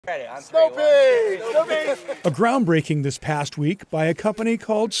Snow Peak! Snow Peak! A groundbreaking this past week by a company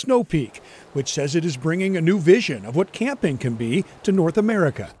called Snow Peak, which says it is bringing a new vision of what camping can be to North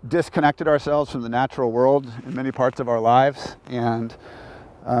America. Disconnected ourselves from the natural world in many parts of our lives, and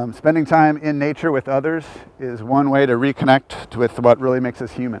spending time in nature with others is one way to reconnect with what really makes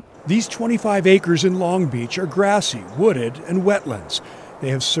us human. These 25 acres in Long Beach are grassy, wooded, and wetlands. They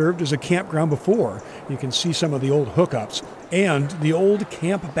have served as a campground before. You can see some of the old hookups and the old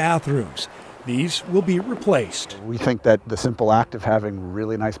camp bathrooms. These will be replaced. We think that the simple act of having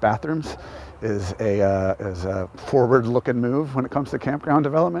really nice bathrooms is a forward-looking move when it comes to campground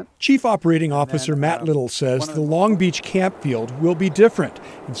development. Chief Operating Officer Matt Liddle says the Long Beach camp field will be different,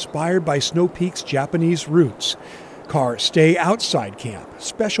 inspired by Snow Peak's Japanese roots. Cars stay outside camp.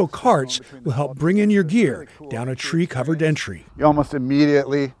 Special carts will help bring in your gear down a tree-covered entry. You almost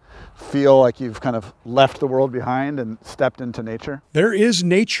immediately feel like you've kind of left the world behind and stepped into nature. There is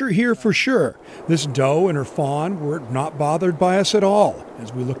nature here for sure. This doe and her fawn were not bothered by us at all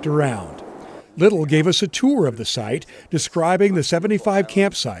as we looked around. Liddle gave us a tour of the site, describing the 75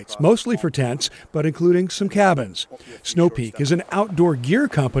 campsites, mostly for tents, but including some cabins. Snow Peak is an outdoor gear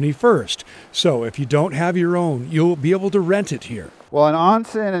company first, so if you don't have your own, you'll be able to rent it here. Well, an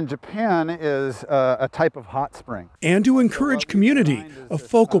onsen in Japan is a type of hot spring. And to encourage community, a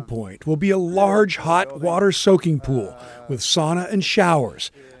focal point will be a large hot water soaking pool with sauna and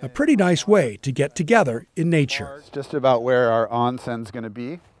showers. A pretty nice way to get together in nature. It's just about where our onsen's going to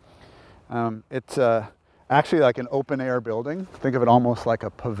be. It's actually like an open air building. Think of it almost like a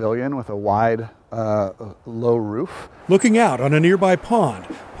pavilion with a wide, low roof. Looking out on a nearby pond,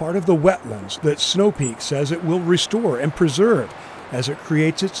 part of the wetlands that Snow Peak says it will restore and preserve as it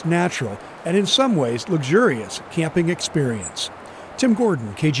creates its natural and in some ways luxurious camping experience. Tim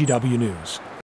Gordon, KGW News.